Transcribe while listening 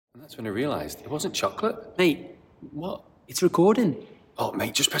And that's when I realised it wasn't chocolate. Mate, what? It's recording. Oh,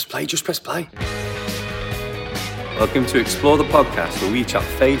 mate, just press play, just press play. Welcome to Explore the Podcast, where we chat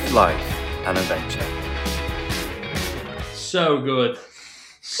faith, life and adventure. So good.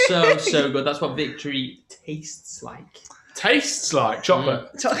 So good. That's what victory tastes like. Tastes like chocolate.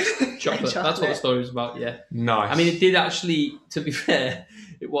 Chocolate. That's what the story was about, yeah. Nice. I mean, it did actually, to be fair,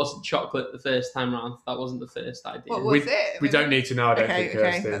 it wasn't chocolate the first time round. That wasn't the first idea. What was it? We don't need to know, I don't think,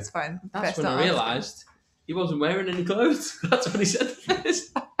 Okay, Kirsty. that's fine. That's Best when not I realised he wasn't wearing any clothes. That's what he said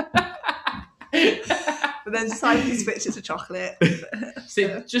first. But then decided to switch it to chocolate.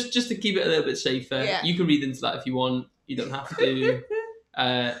 So just to keep it a little bit safer, Yeah. you can read into that if you want. You don't have to.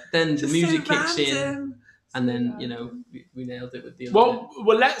 Then the music kicks in, and then we nailed it with the. Well,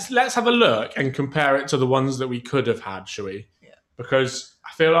 let's have a look and compare it to the ones that we could have had, shall we? Yeah. Because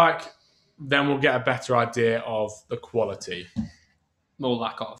I feel like then we'll get a better idea of the quality. More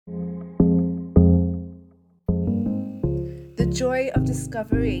lack of. The joy of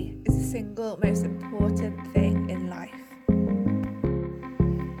discovery is the single most important thing in life.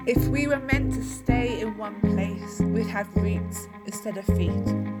 If we were meant to stay in one place, we'd have roots instead of feet.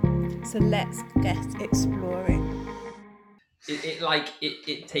 So let's get exploring.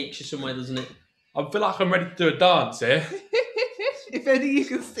 It takes you somewhere, doesn't it? I feel like I'm ready to do a dance here. If only you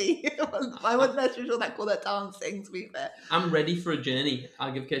could see. I wasn't necessarily sure that called that dancing, to be fair. I'm ready for a journey.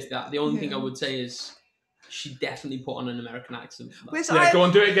 I'll give Kirsty that. The only thing I would say is she definitely put on an American accent. Yeah, go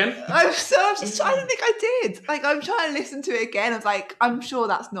on, do it again. I don't think I did. Like, I'm trying to listen to it again. I was like, I'm sure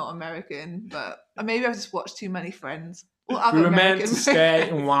that's not American, but maybe I've just watched too many Friends. Or other We were meant American to stay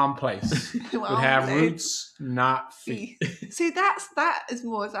in one place. We'd have place. roots, not feet. See, that is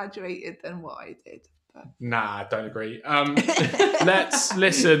more exaggerated than what I did. But... Nah, I don't agree. Let's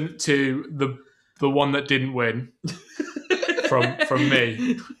listen to the one that didn't win from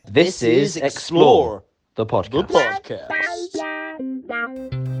me. This is Explore the Podcast.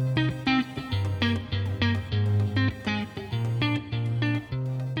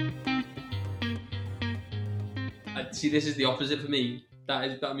 See, this is the opposite for me.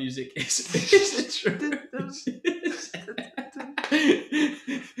 That music is true.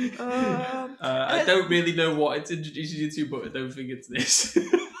 I don't really know what it's introducing you to, but I don't think it's this.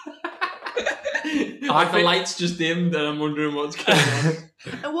 The lights just dimmed and I'm wondering what's going on.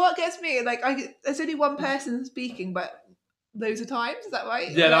 And what gets me, there's only one person speaking, but loads of times, is that right?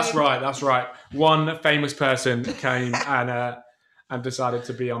 Yeah, that's right. One famous person came and decided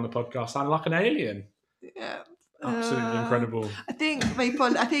to be on the podcast, sounding like an alien. Yeah. Absolutely incredible. I think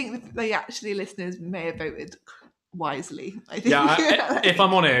the listeners may have voted wisely. I think. Yeah, if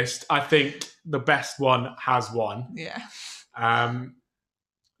I'm honest, I think the best one has won. Yeah.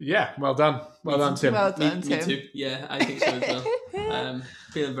 Yeah, well done. Well done, Tim. Well done, Tim. Me too. Yeah, I think so as well.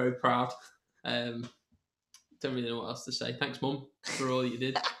 Feeling very proud. Don't really know what else to say. Thanks, Mum, for all you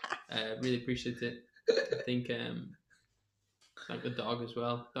did. Really appreciate it. I think thank the dog as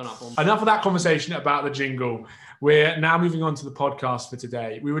well. Don't have one. Enough of that conversation about the jingle. We're now moving on to the podcast for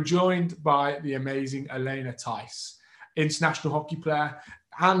today. We were joined by the amazing Elena Theis, international hockey player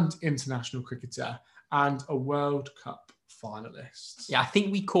and international cricketer, and a World Cup finalist. Yeah, I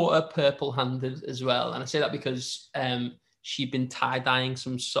think we caught her purple-handed as well. And I say that because she'd been tie-dyeing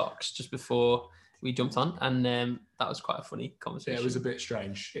some socks just before we jumped on. And that was quite a funny conversation. Yeah, it was a bit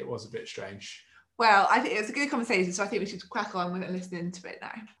strange. Well, I think it was a good conversation, so I think we should crack on with it and listen into it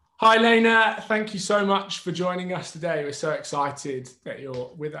now. Hi, Lena. Thank you so much for joining us today. We're so excited that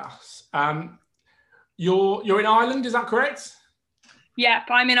you're with us. You're in Ireland, is that correct? Yeah,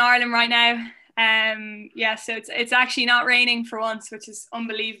 I'm in Ireland right now. So it's actually not raining for once, which is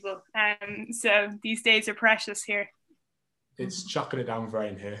unbelievable. So these days are precious here. It's chucking it down with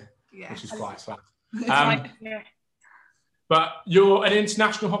rain here, which is quite sad. Yeah. But you're an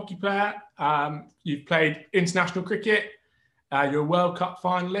international hockey player. You've played international cricket. You're a World Cup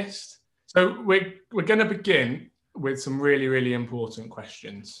finalist. So we're going to begin with some really, really important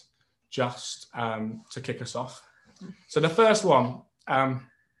questions just to kick us off. So the first one,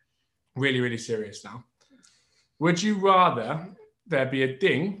 really, really serious now. Would you rather there be a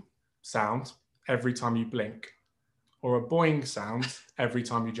ding sound every time you blink or a boing sound every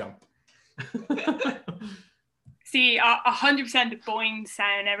time you jump? See, 100% the boing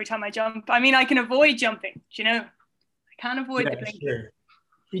sound every time I jump. I mean, I can avoid jumping, I can't avoid the blinking. Sure.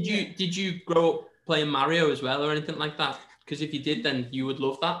 Did you grow up playing Mario as well or anything like that? Because if you did, then you would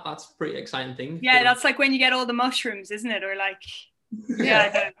love that. That's a pretty exciting thing. Yeah, that's like when you get all the mushrooms, isn't it? Or like,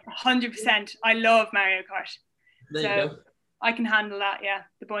 yeah, 100%. I love Mario Kart. There you go. I can handle that, yeah.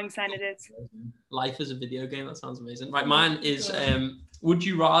 The boing sound it is. Life is a video game. That sounds amazing. Right, mine is would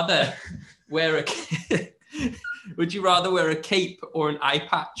you rather wear a would you rather wear a cape or an eye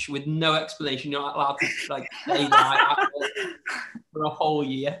patch with no explanation? You're not allowed to like say the eye patch for a whole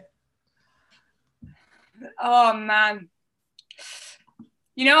year. Oh man.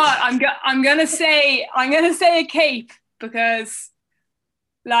 You know what? I'm gonna say a cape because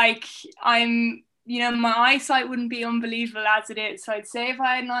like my eyesight wouldn't be unbelievable as it is. So I'd say if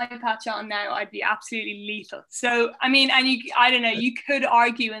I had an eye patch on now, I'd be absolutely lethal. So I mean, and I don't know, you could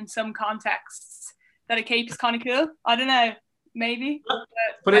argue in some contexts that a cape is kind of cool. I don't know, maybe.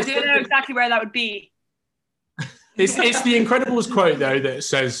 But I don't know exactly where that would be. It's the Incredibles quote though that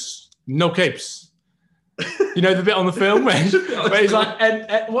says no capes. You know the bit on the film where he's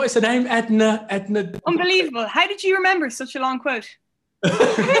like, what is her name? Edna. Unbelievable. How did you remember such a long quote?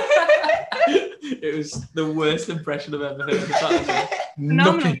 It was the worst impression I've ever heard of that.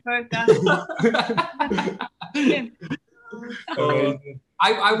 Phenomenal quote, that.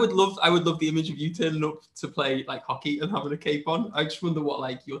 I would love the image of you turning up to play like hockey and having a cape on. I just wonder what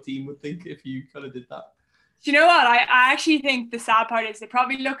like your team would think if you kind of did that. Do you know what? I actually think the sad part is they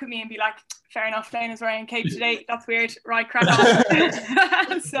probably look at me and be like, fair enough, Lena's wearing a cape today. That's weird. Right, crack on.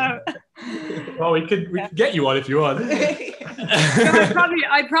 So, well, we could get you one if you want.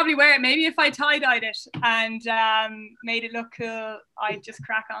 I'd probably wear it. Maybe if I tie-dyed it and made it look cool, I'd just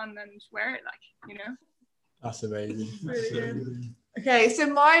crack on and wear it, like, you know. That's amazing. Brilliant. Okay, so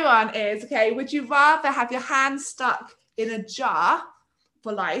my one is, would you rather have your hand stuck in a jar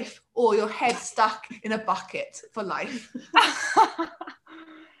for life or your head stuck in a bucket for life?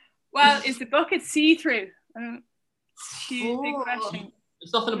 Well, is the bucket see-through? Huge big question.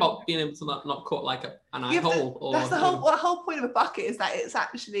 It's nothing about being able to not cut like an eye hole. Or, that's the whole point of a bucket is that it's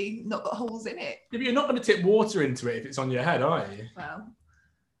actually not got holes in it. Yeah, but you're not going to tip water into it if it's on your head, are you? Well,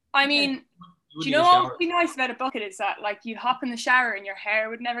 I mean, do you know what would be nice about a bucket is that like you hop in the shower and your hair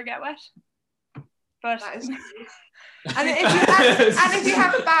would never get wet. But and if you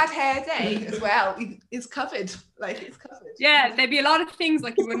have a bad hair day as well, it's covered. Like it's covered. Yeah, there'd be a lot of things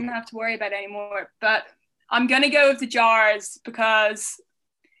like you wouldn't have to worry about anymore. But I'm gonna go with the jars because,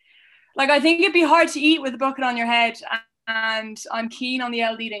 like, I think it'd be hard to eat with a bucket on your head, and I'm keen on the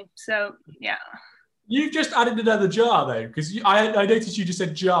L eating. So yeah. You've just added another jar though, because I noticed you just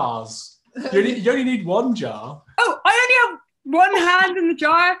said jars. You only need one jar. Oh, I only have one hand in the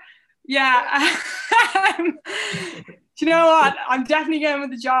jar. Yeah. Do you know what? I'm definitely going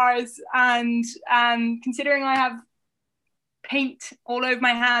with the jars, and considering I have paint all over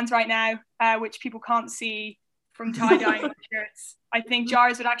my hands right now, which people can't see from tie-dyeing my shirts, I think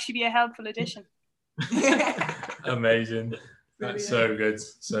jars would actually be a helpful addition. Amazing. That's so good.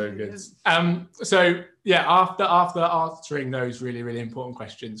 So good. So yeah, after answering those really, really important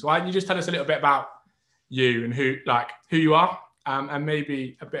questions, why don't you just tell us a little bit about you and who you are, and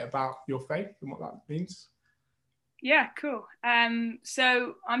maybe a bit about your faith and what that means? Yeah, cool.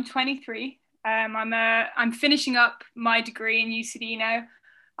 So I'm 23. I'm finishing up my degree in UCD now.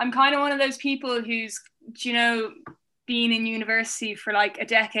 I'm kind of one of those people who's, been in university for like a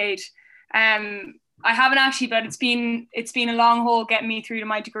decade. I haven't actually, but it's been a long haul getting me through to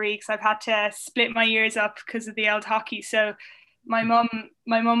my degree because I've had to split my years up because of the old hockey. So my mum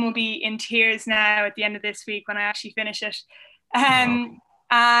will be in tears now at the end of this week when I actually finish it.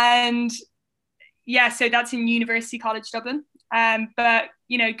 And yeah, so that's in University College Dublin. But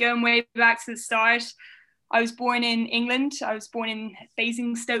going way back to the start, I was born in England. I was born in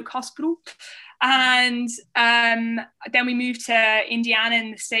Basingstoke Hospital. And then we moved to Indiana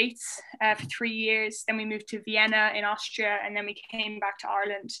in the States for 3 years. Then we moved to Vienna in Austria. And then we came back to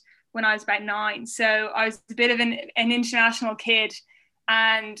Ireland when I was about 9. So I was a bit of an international kid.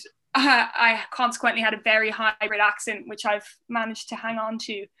 And I consequently had a very hybrid accent, which I've managed to hang on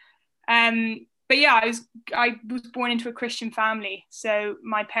to. But yeah, I was born into a Christian family. So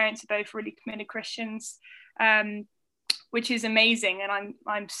my parents are both really committed Christians. Which is amazing, and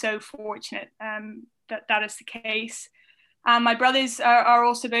I'm so fortunate that is the case. My brothers are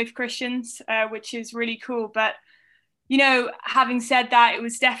also both Christians, which is really cool. But having said that, it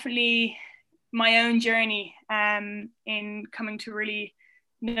was definitely my own journey in coming to really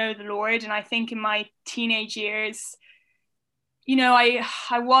know the Lord. And I think in my teenage years, I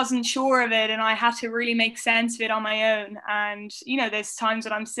wasn't sure of it, and I had to really make sense of it on my own. And there's times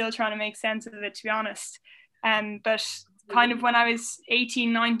that I'm still trying to make sense of it, to be honest. But kind of when I was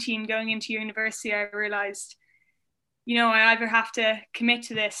 18, 19 going into university, I realized, I either have to commit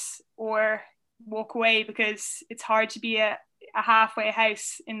to this or walk away, because it's hard to be a halfway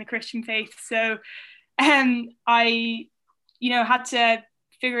house in the Christian faith. So I had to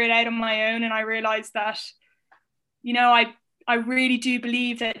figure it out on my own. And I realized that, I I really do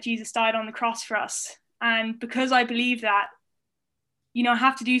believe that Jesus died on the cross for us. And because I believe that, you know, I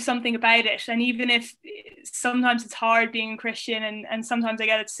have to do something about it. And even if sometimes it's hard being a Christian and sometimes I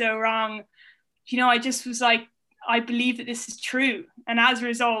get it so wrong, you know, I just was like, I believe that this is true. And as a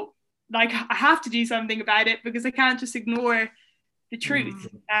result, like, I have to do something about it because I can't just ignore the truth.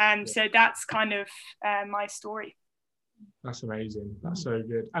 So that's kind of my story. That's amazing. That's so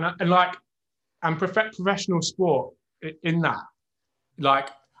good. And professional sport in that, like,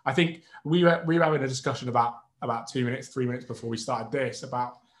 I think we were having a discussion about 3 minutes before we started this,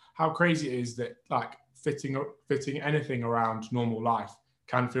 about how crazy it is that, like, fitting anything around normal life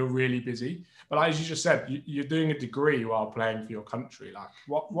can feel really busy. But like, as you just said, you're doing a degree while playing for your country. Like,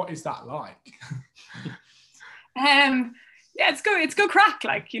 what is that like? Yeah, it's go crack,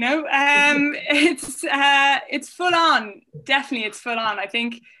 like, you know. It's full on. Definitely, it's full on. I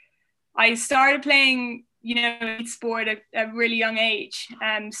think I started playing, you know, sport at a really young age.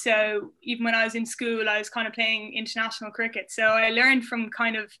 So even when I was in school, I was kind of playing international cricket. So I learned from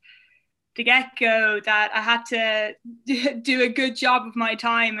kind of the get-go that I had to do a good job of my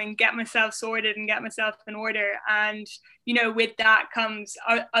time and get myself sorted and get myself in order. And, you know, with that comes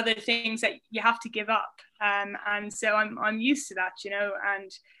other things that you have to give up. And so I'm used to that, you know,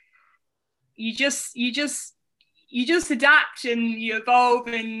 and you just adapt and you evolve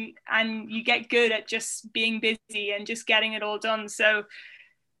and you get good at just being busy and just getting it all done. So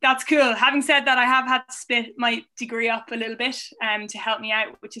that's cool. Having said that, I have had to split my degree up a little bit to help me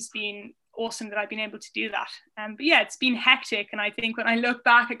out, which has been awesome that I've been able to do that. But yeah, it's been hectic. And I think when I look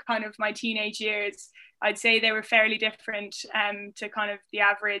back at kind of my teenage years, I'd say they were fairly different to kind of the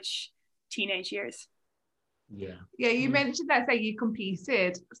average teenage years. Yeah. You mentioned that, say, you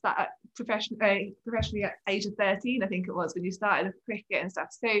competed professionally at age of 13, I think it was, when you started with cricket and stuff.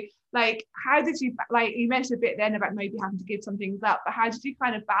 So, like, how did you, like, you mentioned a bit then about maybe having to give some things up, but how did you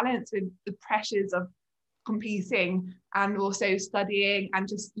kind of balance with the pressures of competing and also studying and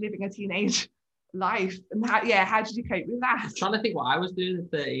just living a teenage life? And how did you cope with that? I'm trying to think what I was doing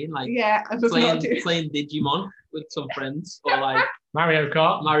at 13, like, I was playing Digimon with some friends, or like Mario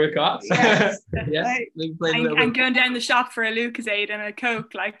Kart. Yes. Yeah, maybe playing a little and bit. going down the shop for a Lucozade and a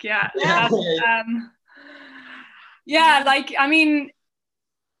Coke, like, like, I mean,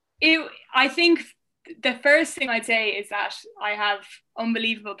 I think the first thing I'd say is that I have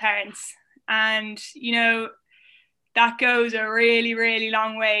unbelievable parents, and, you know, that goes a really, really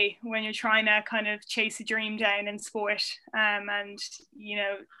long way when you're trying to kind of chase a dream down in sport. And, you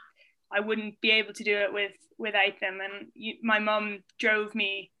know, I wouldn't be able to do it without them. And my mum drove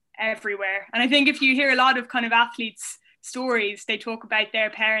me everywhere. And I think if you hear a lot of kind of athletes' stories, they talk about their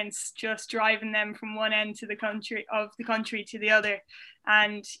parents just driving them from one end of the country to the other.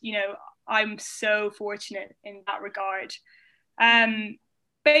 And, you know, I'm so fortunate in that regard.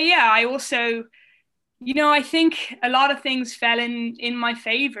 But yeah, I also, you know, I think a lot of things fell in my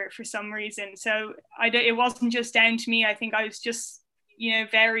favor for some reason. So it wasn't just down to me. I think I was just, you know,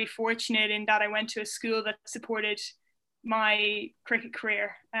 very fortunate in that I went to a school that supported my cricket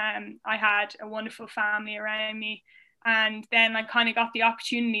career. I had a wonderful family around me, and then I kind of got the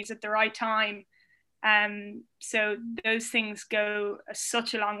opportunities at the right time. So those things go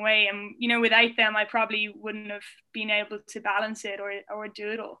such a long way, and, you know, without them, I probably wouldn't have been able to balance it or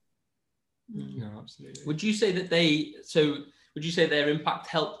do it all. No, absolutely. Would you say their impact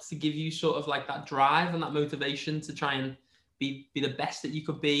helped to give you sort of like that drive and that motivation to try and be the best that you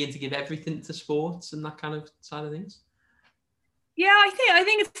could be and to give everything to sports and that kind of side of things? Yeah, I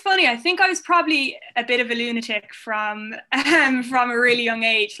think it's funny. I think I was probably a bit of a lunatic from a really young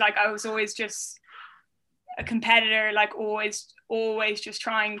age. Like, I was always just a competitor, like always just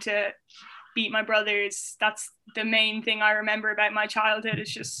trying to beat my brothers. That's the main thing I remember about my childhood,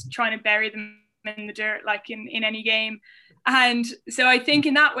 is just trying to bury them in the dirt, like in any game. And so I think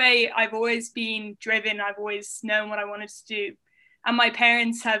in that way, I've always been driven. I've always known what I wanted to do. And my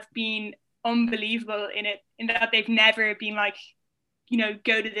parents have been unbelievable in it, in that they've never been like, you know,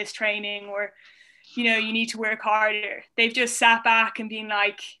 go to this training, or, you know, you need to work harder. They've just sat back and been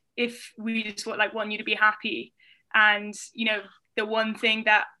like, if we just want you to be happy. And, you know, the one thing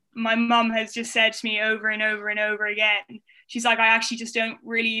that my mum has just said to me over and over and over again, she's like, I actually just don't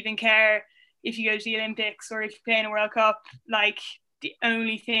really even care if you go to the Olympics or if you play in a World Cup. Like, the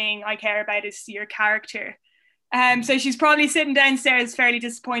only thing I care about is your character. So she's probably sitting downstairs fairly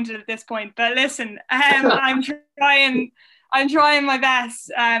disappointed at this point, but listen, I'm trying my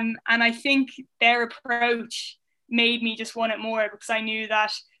best. And I think their approach made me just want it more, because I knew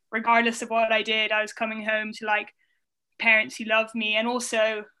that regardless of what I did, I was coming home to like parents who loved me, and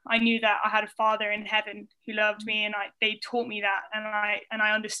also I knew that I had a father in heaven who loved me, and they taught me that, and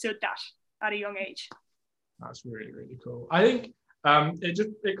I understood that at a young age. That's really, really cool. I think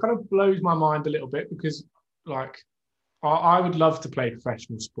it kind of blows my mind a little bit, because like I would love to play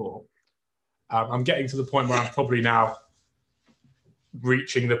professional sport. I'm getting to the point where I'm probably now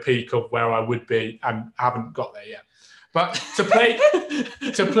reaching the peak of where I would be and haven't got there yet. But to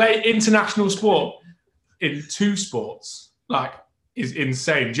play international sport in 2 sports like is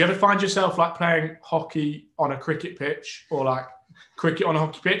insane. Do you ever find yourself like playing hockey on a cricket pitch, or like cricket on a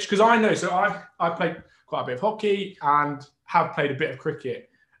hockey pitch? Because I know, so I played quite a bit of hockey and have played a bit of cricket,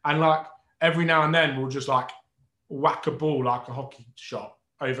 and like every now and then we'll just like whack a ball like a hockey shot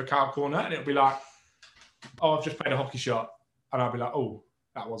over cow corner, and it'll be like, oh, I've just played a hockey shot, and I'll be like, oh,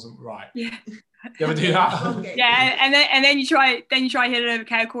 that wasn't right. Yeah. You ever do that? Yeah, and then you try hit it over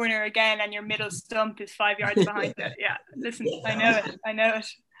cow corner again, and your middle stump is 5 yards behind it. Yeah, listen, I know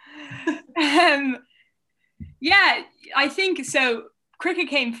it. Yeah, I think so. Cricket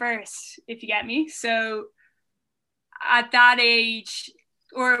came first, if you get me. So at that age,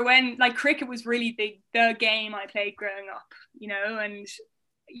 or when like cricket was really the game I played growing up, you know, and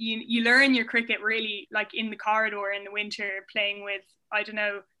you learn your cricket really like in the corridor in the winter, playing with, I don't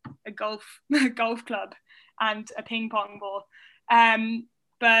know, a golf club and a ping pong ball.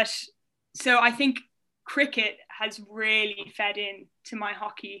 But so I think cricket has really fed in to my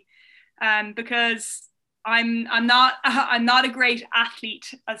hockey, because I'm not a great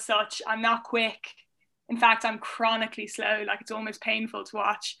athlete as such. I'm not quick. In fact, I'm chronically slow. Like, it's almost painful to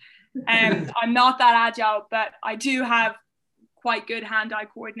watch. I'm not that agile, but I do have quite good hand-eye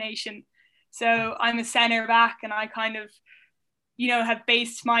coordination. So I'm a center back, and I kind of, you know, have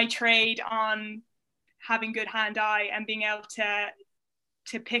based my trade on having good hand-eye and being able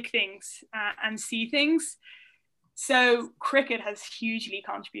to pick things and see things. So cricket has hugely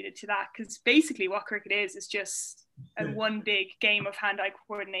contributed to that, because basically what cricket is just one big game of hand-eye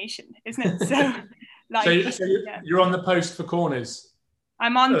coordination, isn't it? So, like, so you're on the post for corners.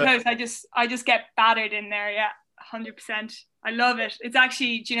 I'm on the post. I just get battered in there. Yeah, 100%. I love it. It's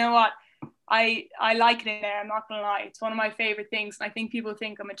actually, do you know what? I like it in there. I'm not gonna lie. It's one of my favorite things. And I think people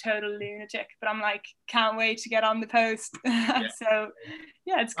think I'm a total lunatic, but I'm like, can't wait to get on the post. Yeah. So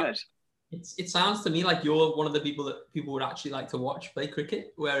yeah, it's good. It sounds to me like you're one of the people that people would actually like to watch play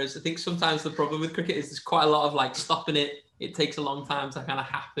cricket. Whereas I think sometimes the problem with cricket is there's quite a lot of like stopping it. It takes a long time to kind of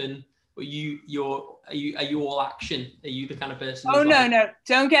happen. But are you all action? Are you the kind of person? Oh no!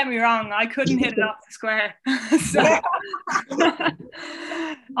 Don't get me wrong. I couldn't hit it off the square. So,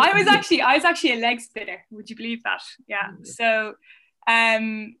 I was actually a leg spinner. Would you believe that? Yeah. So,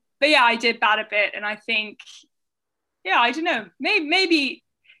 but yeah, I did bat a bit, and I think, yeah, I don't know. Maybe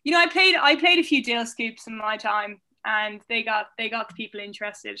you know, I played a few Dale scoops in my time, and they got the people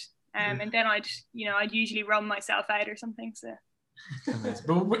interested. And then I'd usually run myself out or something. So.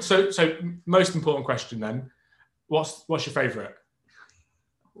 But so most important question then, what's your favourite?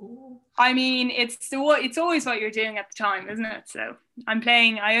 I mean, it's always what you're doing at the time, isn't it? So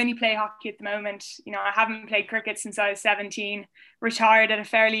I only play hockey at the moment. You know, I haven't played cricket since I was 17, retired at a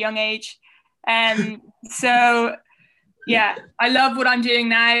fairly young age. So yeah, I love what I'm doing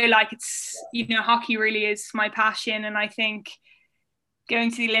now. Like, it's, you know, hockey really is my passion, and I think going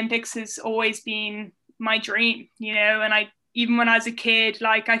to the Olympics has always been my dream, you know. And even when I was a kid,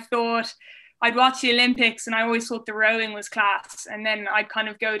 like, I thought I'd watch the Olympics and I always thought the rowing was class. And then I'd kind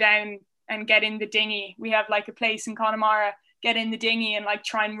of go down and get in the dinghy. We have like a place in Connemara, get in the dinghy and like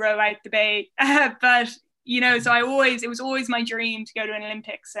try and row out the bay. But, you know, so it was always my dream to go to an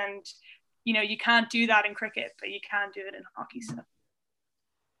Olympics. And, you know, you can't do that in cricket, but you can do it in hockey. So.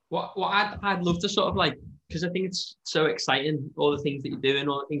 What I'd love to sort of like, because I think it's so exciting, all the things that you're doing,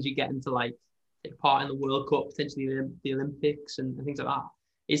 all the things you get into, like, take part in the World Cup, potentially the Olympics and things like that,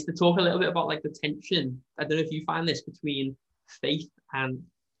 is to talk a little bit about like the tension. I don't know if you find this between faith and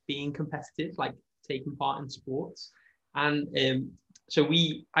being competitive, like taking part in sports. And so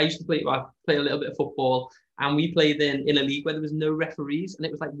I used to play a little bit of football, and we played in a league where there was no referees, and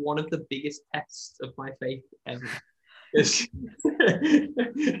it was like one of the biggest tests of my faith ever. Because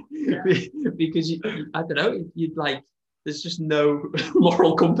I don't know, you'd like, there's just no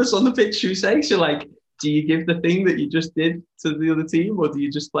moral compass on the pitch, you say. So like, do you give the thing that you just did to the other team, or do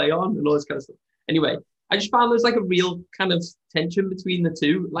you just play on and all this kind of stuff? Anyway, I just found there's like a real kind of tension between the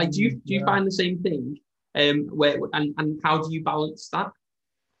two. Like, do you find the same thing? Where and how do you balance that?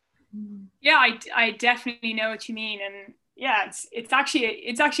 Yeah, I definitely know what you mean, and yeah, it's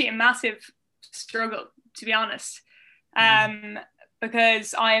actually a massive struggle, to be honest,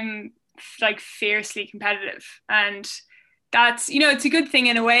 because I'm like fiercely competitive, and that's, you know, it's a good thing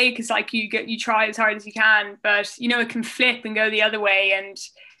in a way, because like you try as hard as you can, but you know, it can flip and go the other way, and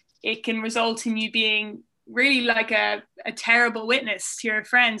it can result in you being really like a terrible witness to your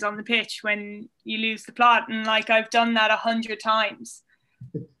friends on the pitch when you lose the plot. And like I've done that 100 times,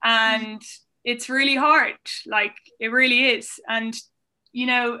 and it's really hard. Like it really is. And you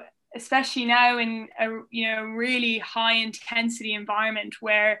know, especially now in a, you know, really high intensity environment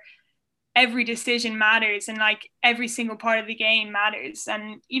where every decision matters and like every single part of the game matters,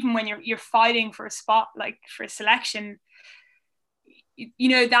 and even when you're fighting for a spot, like for a selection, you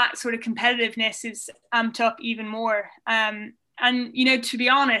know, that sort of competitiveness is amped up even more. And you know, to be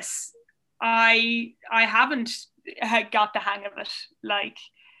honest, I haven't got the hang of it, like,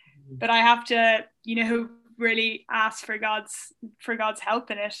 but I have to, you know, really ask for God's help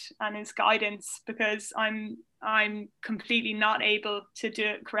in it and his guidance, because I'm completely not able to do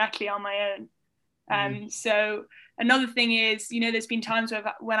it correctly on my own. So another thing is, you know, there's been times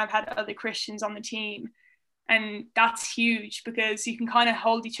when I've had other Christians on the team, and that's huge because you can kind of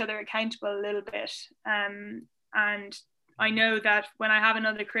hold each other accountable a little bit. And I know that when I have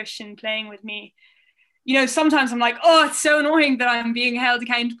another Christian playing with me, you know, sometimes I'm like, oh, it's so annoying that I'm being held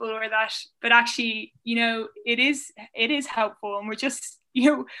accountable or that, but actually, you know, it is helpful, and we're just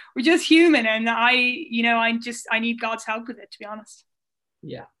human, and I need God's help with it, to be honest.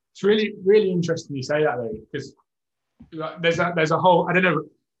 Yeah, it's really, really interesting you say that, though, because there's a whole, I don't know,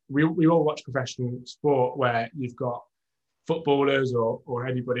 we all watch professional sport where you've got footballers or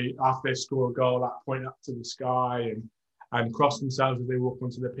anybody after they score a goal that point up to the sky and cross themselves as they walk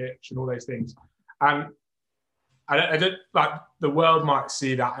onto the pitch and all those things. And I don't, like, the world might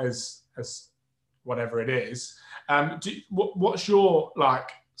see that as whatever it is. What's your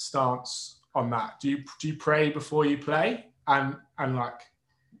like stance on that? Do you pray before you play? And like,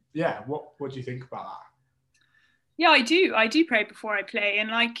 yeah, what do you think about that? Yeah, I do pray before I play,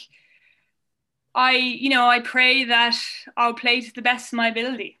 and like I pray that I'll play to the best of my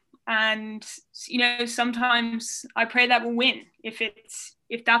ability, and you know, sometimes I pray that we'll win if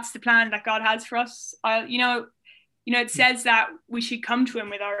that's the plan that God has for us. It says that we should come to him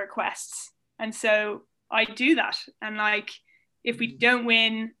with our requests, and so I do that. And like, if we don't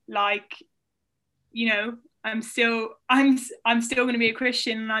win, like, you know, I'm still going to be a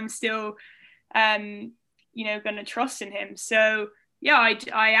Christian, and I'm still going to trust in him. So yeah,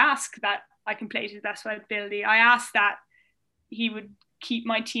 I ask that I can play to the best of my ability. I ask that he would keep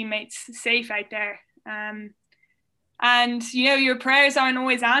my teammates safe out there. And you know, your prayers aren't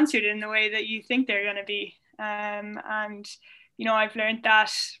always answered in the way that you think they're going to be. And you know, I've learned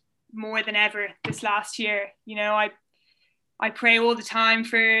that more than ever this last year. You know, I pray all the time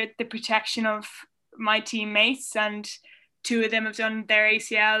for the protection of my teammates, and 2 of them have done their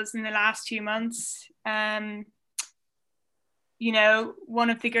ACLs in the last 2 months. You know, one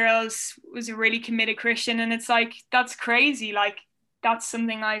of the girls was a really committed Christian, and it's like, that's crazy. Like, that's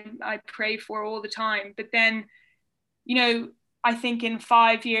something I pray for all the time. But then, you know, I think in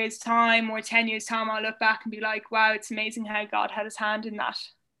 5 years' time or 10 years' time, I'll look back and be like, wow, it's amazing how God had his hand in that.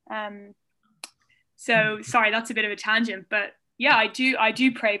 So sorry, that's a bit of a tangent, but yeah, I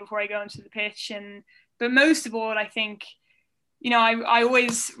do pray before I go into the pitch. But most of all, I think, you know, I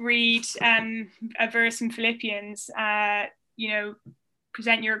always read a verse in Philippians, you know,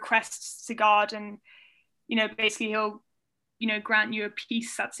 present your requests to God, and, you know, basically he'll, you know, grant you a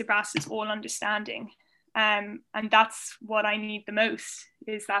peace that surpasses all understanding. And that's what I need the most,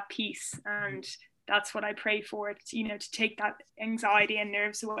 is that peace. And that's what I pray for, you know, to take that anxiety and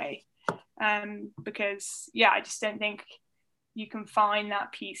nerves away. Because yeah, I just don't think you can find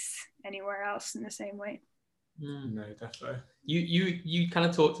that peace anywhere else in the same way. No, definitely. You kind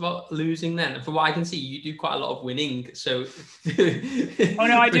of talked about losing then. And from what I can see, you do quite a lot of winning. So oh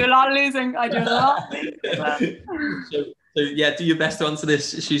no, I do a lot of losing. I do a lot. So yeah, do your best to answer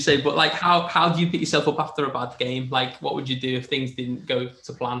this, as you say. But like, how do you pick yourself up after a bad game? Like, what would you do if things didn't go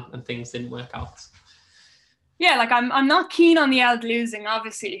to plan and things didn't work out? Yeah, like I'm not keen on the old losing,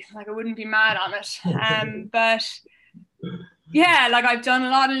 obviously. Like, I wouldn't be mad on it. But yeah, like, I've done a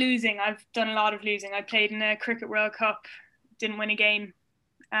lot of losing. I played in a Cricket World Cup, didn't win a game.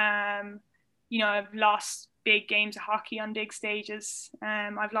 You know, I've lost big games of hockey on big stages.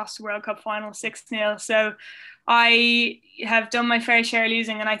 I've lost a World Cup final 6-0. So I have done my fair share of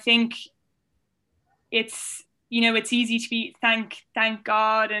losing, and I think it's, you know, it's easy to thank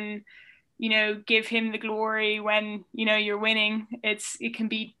God and, you know, give him the glory when, you know, you're winning. It can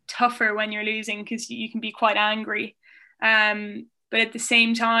be tougher when you're losing, because you can be quite angry. But at the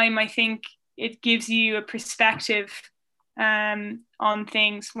same time, I think it gives you a perspective on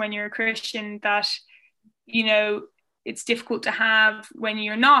things when you're a Christian, that, you know, it's difficult to have when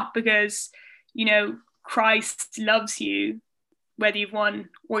you're not, because, you know, Christ loves you whether you've won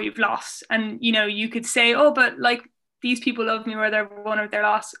or you've lost. And, you know, you could say, oh, but like these people love me whether they've won or they're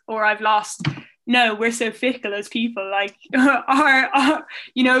lost, or I've lost. No, we're so fickle as people. Like,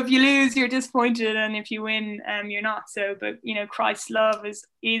 you know, if you lose, you're disappointed, and if you win, you're not. So, but you know, Christ's love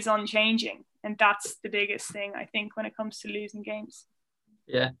is unchanging, and that's the biggest thing, I think, when it comes to losing games.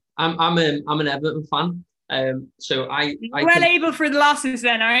 Yeah, I'm an Everton fan. So I well able for the losses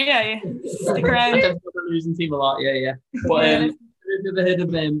then, are you? Stick around. I don't the losing team a lot. Yeah. But have you ever heard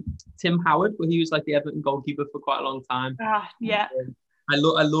of Tim Howard? Well, he was like the Everton goalkeeper for quite a long time. Yeah. I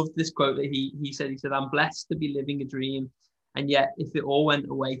loved this quote that he said. He said, "I'm blessed to be living a dream, and yet if it all went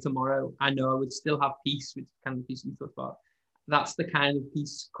away tomorrow, I know I would still have peace," which kind of peace we talked about. That's the kind of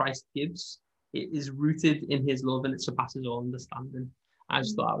peace Christ gives. It is rooted in his love, and it surpasses all understanding. I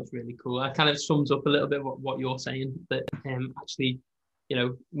just thought that was really cool. That kind of sums up a little bit what you're saying, that actually, you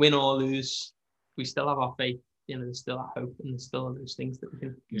know, win or lose, we still have our faith. You know, there's still that hope, and there's still those things that we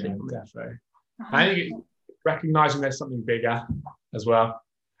can take from it. Definitely. I think recognizing there's something bigger as well.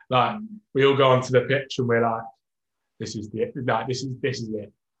 Like, we all go onto the pitch and we're like, this is it. Like, this is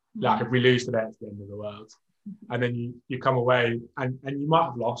it. Like, if we lose today, it's the end of the world. And then you come away and you might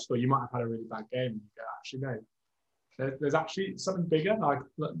have lost, or you might have had a really bad game, and you go, actually, no. There's actually something bigger. Like,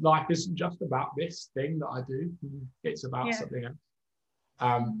 life isn't just about this thing that I do. It's about something else.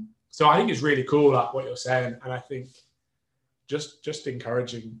 So I think it's really cool, like what you're saying, and I think just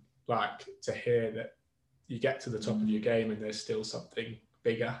encouraging, like, to hear that you get to the top of your game and there's still something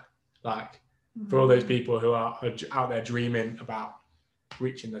bigger. Like, for all those people who are out there dreaming about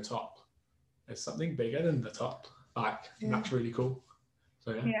reaching the top, there's something bigger than the top. Like, and that's really cool.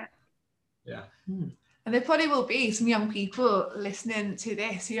 So yeah. And there probably will be some young people listening to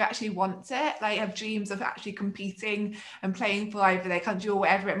this who actually want it, like have dreams of actually competing and playing for either their country or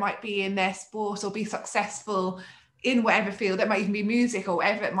whatever it might be in their sport, or be successful in whatever field. It might even be music or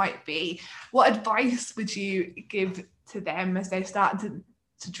whatever it might be. What advice would you give to them as they're starting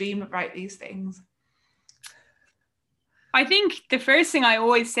to dream about these things? I think the first thing I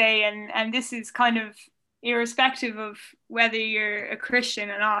always say, and this is kind of irrespective of whether you're a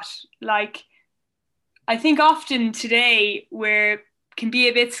Christian or not, like, I think often today can be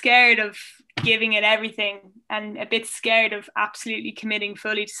a bit scared of giving it everything, and a bit scared of absolutely committing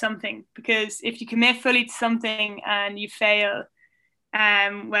fully to something, because if you commit fully to something and you fail,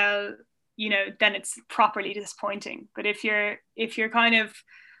 well, you know, then it's properly disappointing. But if you're kind of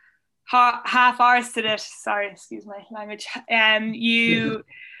half-arsed at it, sorry, excuse my language, and then you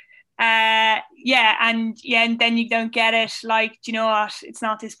don't get it, like, do you know what, it's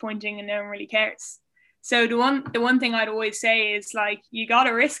not disappointing and no one really cares. So the one thing I'd always say is, like, you got to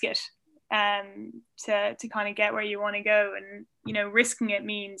risk it to kind of get where you want to go. And, you know, risking it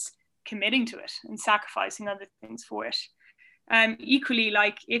means committing to it and sacrificing other things for it. Equally,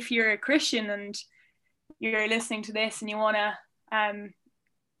 like, if you're a Christian and you're listening to this and you want to,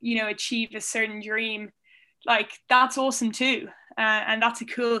 you know, achieve a certain dream, like, that's awesome too. And that's a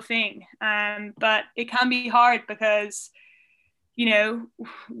cool thing. But it can be hard because, you know,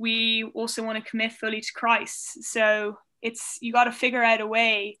 we also want to commit fully to Christ. So you got to figure out a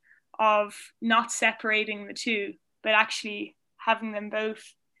way of not separating the two, but actually having them both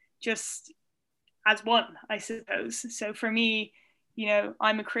just as one, I suppose. So for me, you know,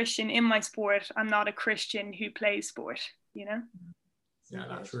 I'm a Christian in my sport. I'm not a Christian who plays sport, you know? Yeah,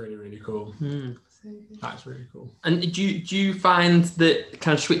 that's really, really cool. That's really cool. And do you find that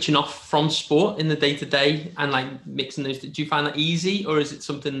kind of switching off from sport in the day-to-day and like mixing those, do you find that easy, or is it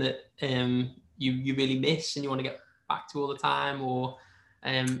something that you really miss and you want to get back to all the time? Or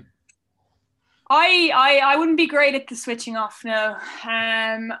I wouldn't be great at the switching off, no.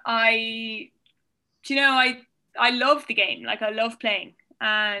 I love the game, like, I love playing,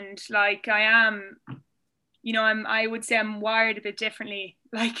 and like, I am, you know, I would say I'm wired a bit differently.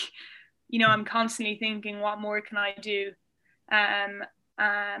 Like, you know, I'm constantly thinking, what more can I do? And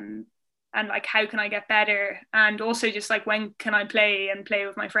like, how can I get better? And also just like, when can I play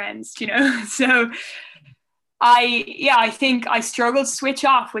with my friends, you know? So I think I struggle to switch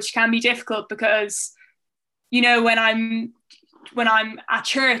off, which can be difficult because, you know, when I'm at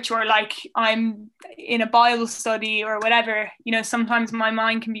church, or like I'm in a Bible study or whatever, you know, sometimes my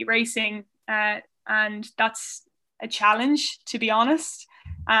mind can be racing, and that's a challenge, to be honest,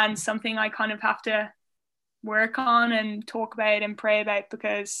 and something I kind of have to work on and talk about and pray about,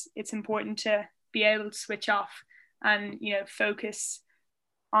 because it's important to be able to switch off and, you know, focus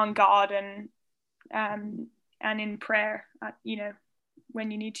on God and in prayer, you know,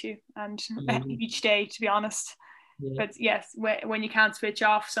 when you need to, and each day, to be honest. But yes, when you can't switch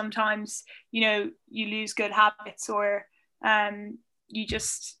off, sometimes, you know, you lose good habits, or you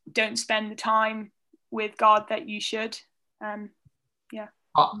just don't spend the time with God that you should. Part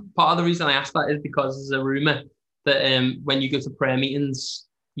of the reason I asked that is because there's a rumour that when you go to prayer meetings,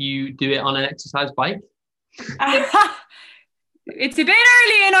 you do it on an exercise bike. It's a bit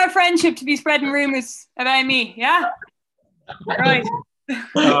early in our friendship to be spreading rumours about me, yeah? Right.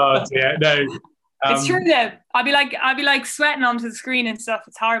 Oh dear, no. It's true though. I'll be like sweating onto the screen and stuff.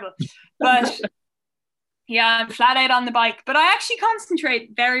 It's horrible. But yeah, I'm flat out on the bike. But I actually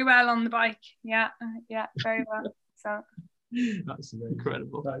concentrate very well on the bike. Yeah, very well. So That's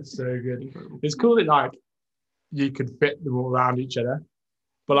Incredible. That's so good. Incredible. It's cool that like you could fit them all around each other.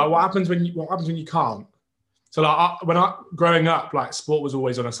 But like, what happens when you can't? So like, growing up, like sport was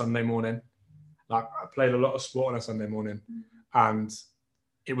always on a Sunday morning. Like I played a lot of sport on a Sunday morning, and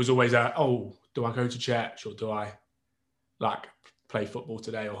it was always do I go to church or do I like play football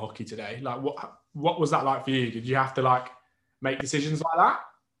today or hockey today? Like what was that like for you? Did you have to like make decisions like that?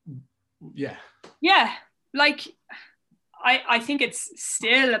 Yeah. Yeah, like I think it's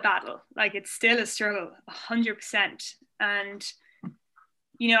still a battle. Like it's still a struggle, 100%. And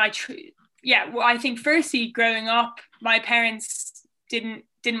you know, I think firstly, growing up, my parents didn't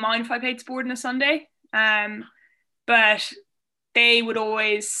mind if I played sport on a Sunday, but they would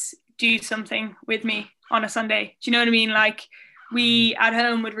always do something with me on a Sunday. Do you know what I mean? Like we at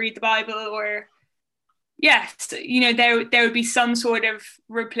home would read the Bible, or you know, there would be some sort of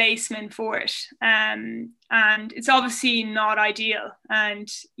replacement for it, and it's obviously not ideal.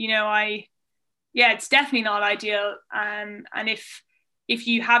 And you know, it's definitely not ideal. And if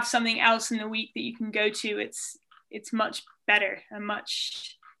you have something else in the week that you can go to, it's much better and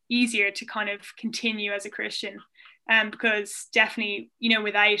much easier to kind of continue as a Christian. Because definitely, you know,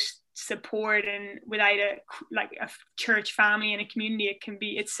 without support and without a church family and a community,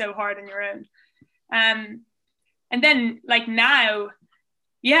 it's so hard on your own. And then like now,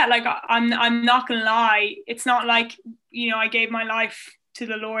 like I'm not gonna lie, it's not like, you know, I gave my life to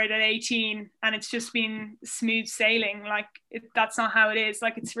the Lord at 18 and it's just been smooth sailing. Like that's not how it is.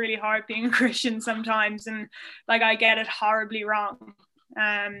 Like it's really hard being a Christian sometimes, and like I get it horribly wrong.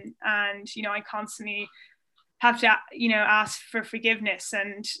 And you know, I constantly have to, you know, ask for forgiveness,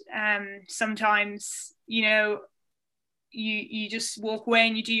 and sometimes, you know, you just walk away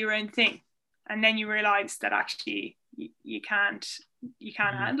and you do your own thing, and then you realize that actually you can't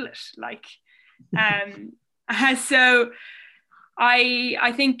handle it. Like so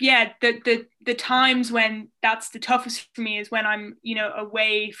I think the times when that's the toughest for me is when I'm, you know,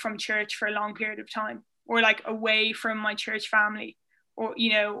 away from church for a long period of time, or like away from my church family, or,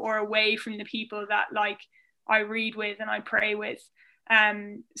 you know, or away from the people that like I read with and I pray with.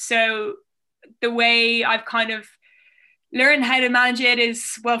 So the way I've kind of learned how to manage it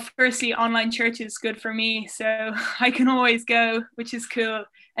is, well, firstly, online church is good for me, so I can always go, which is cool.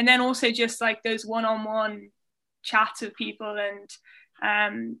 And then also just like those one-on-one chats with people,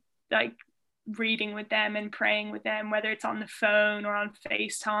 and like reading with them and praying with them, whether it's on the phone or on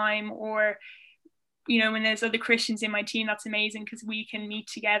FaceTime, or, you know, when there's other Christians in my team, that's amazing because we can meet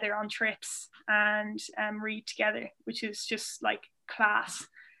together on trips and read together, which is just like class.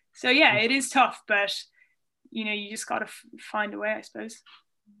 So yeah, it is tough, but you know, you just got to find a way, I suppose.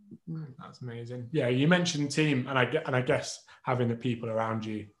 That's amazing. Yeah, you mentioned team, and I guess having the people around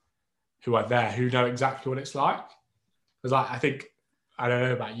you who are there, who know exactly what it's like. Because like, I think, I don't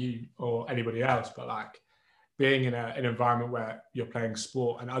know about you or anybody else, but like being in an environment where you're playing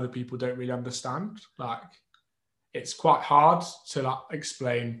sport and other people don't really understand, like it's quite hard to like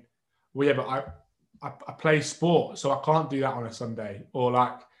explain, well, yeah, but I play sport, so I can't do that on a Sunday, or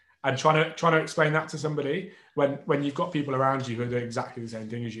like, and trying to explain that to somebody when you've got people around you who are doing exactly the same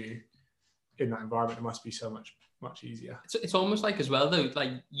thing as you in that environment, it must be so much easier. It's almost like as well though,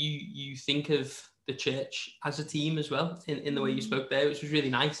 like you think of the church as a team as well in the way you spoke there, which was really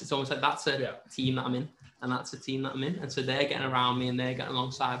nice. It's almost like that's a team that I'm in, and that's a team that I'm in, and so they're getting around me and they're getting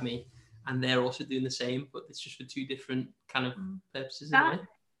alongside me, and they're also doing the same, but it's just for two different kind of purposes in a way.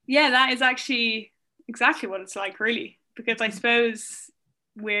 Yeah, that is actually exactly what it's like, really, because I suppose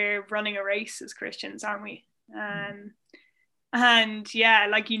we're running a race as Christians, aren't we? And yeah,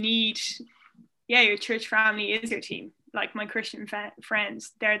 like you need, your church family is your team. Like my Christian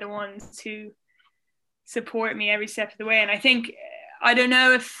friends, they're the ones who support me every step of the way. And I think, I don't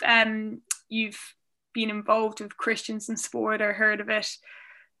know if you've been involved with Christians in sport or heard of it,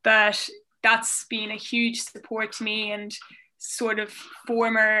 but that's been a huge support to me. And sort of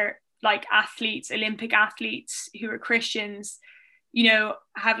former like athletes, Olympic athletes who are Christians, you know,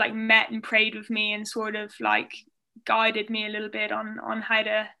 have like met and prayed with me and sort of like guided me a little bit on how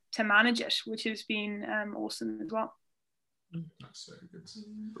to manage it, which has been awesome as well. That's so good.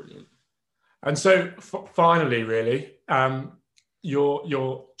 Brilliant. And so finally, really,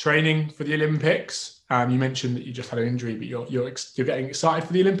 you're training for the Olympics. You mentioned that you just had an injury, but you're getting excited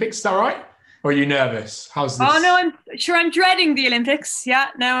for the Olympics. Is that right? Or are you nervous? How's this? Oh no, I'm dreading the Olympics. Yeah,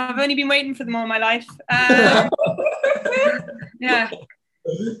 no, I've only been waiting for them all my life. Yeah.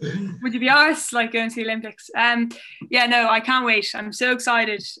 Would you be arsed like going to the Olympics? Yeah, no, I can't wait. I'm so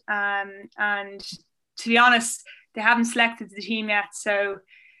excited. And to be honest, they haven't selected the team yet. So,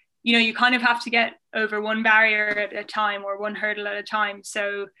 you know, you kind of have to get over one barrier at a time or one hurdle at a time.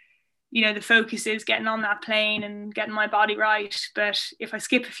 So, you know, the focus is getting on that plane and getting my body right. But if I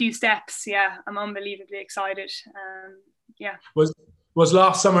skip a few steps, yeah, I'm unbelievably excited. Yeah. Was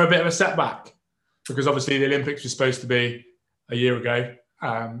last summer a bit of a setback? Because obviously the Olympics was supposed to be a year ago.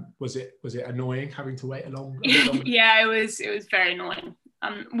 Was it annoying having to wait a long? Yeah, it was very annoying.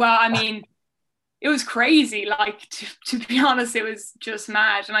 Well, I mean, it was crazy. Like to be honest, it was just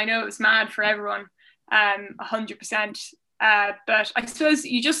mad, and I know it was mad for everyone, 100%. But I suppose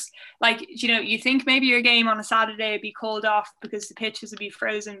you just like, you know, you think maybe your game on a Saturday would be called off because the pitches would be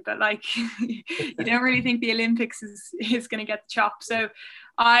frozen, but like you don't really think the Olympics is going to get the chop. So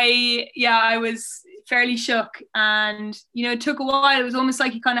I was fairly shook, and you know, it took a while. It was almost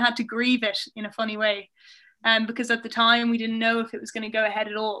like you kind of had to grieve it in a funny way, because at the time we didn't know if it was going to go ahead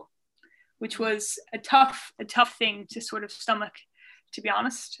at all, which was a tough thing to sort of stomach, to be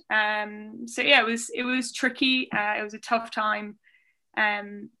honest. So yeah, it was tricky. It was a tough time,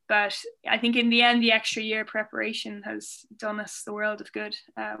 but I think in the end, the extra year preparation has done us the world of good,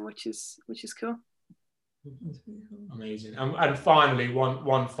 which is cool. Amazing. And finally,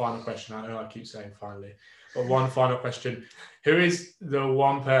 one final question. I know I keep saying finally, but one final question: who is the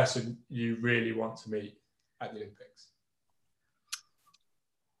one person you really want to meet at the Olympics?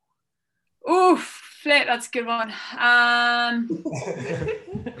 Oof. Flip, that's a good one.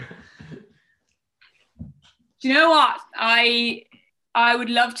 Do you know what? I would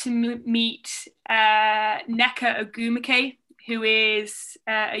love to meet Nneka Ogwumike, who is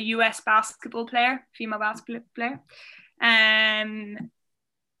a US basketball player, female basketball player.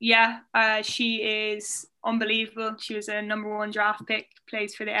 She is unbelievable. She was a #1 draft pick,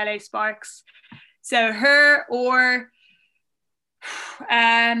 plays for the LA Sparks. So her or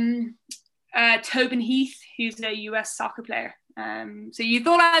Tobin Heath, who's a US soccer player. So you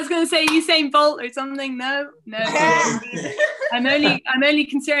thought I was going to say Usain Bolt or something? No. I'm only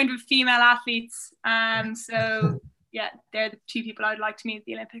concerned with female athletes. So yeah, they're the two people I would like to meet at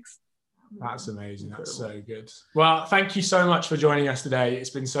the Olympics. That's amazing. That's so good. Well, thank you so much for joining us today. It's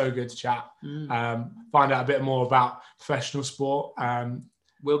been so good to chat. Find out a bit more about professional sport.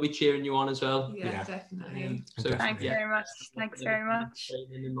 We'll be cheering you on as well. Yeah. Definitely. Thanks very much. Thanks very much.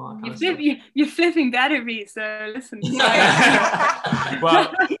 You're flipping better, V. So listen.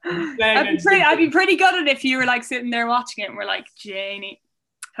 Well, I'd be pretty good at it if you were like sitting there watching it and we're like, Janie,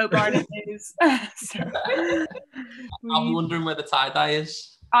 hope Ireland is. I'll be wondering where the tie-dye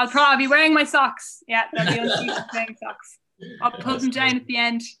is. I'll probably be wearing my socks. Yeah, they'll be on playing socks. I'll put them down at the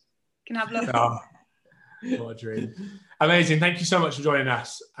end. You can have a look. Oh, what a dream. Amazing. Thank you so much for joining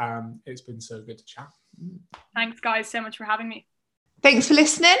us. It's been so good to chat. Thanks, guys, so much for having me. Thanks for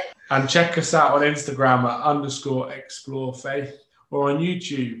listening. And check us out on Instagram at _ExploreFaith or on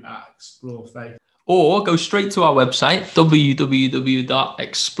YouTube at ExploreFaith. Or go straight to our website,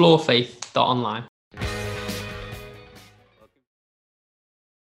 www.explorefaith.online.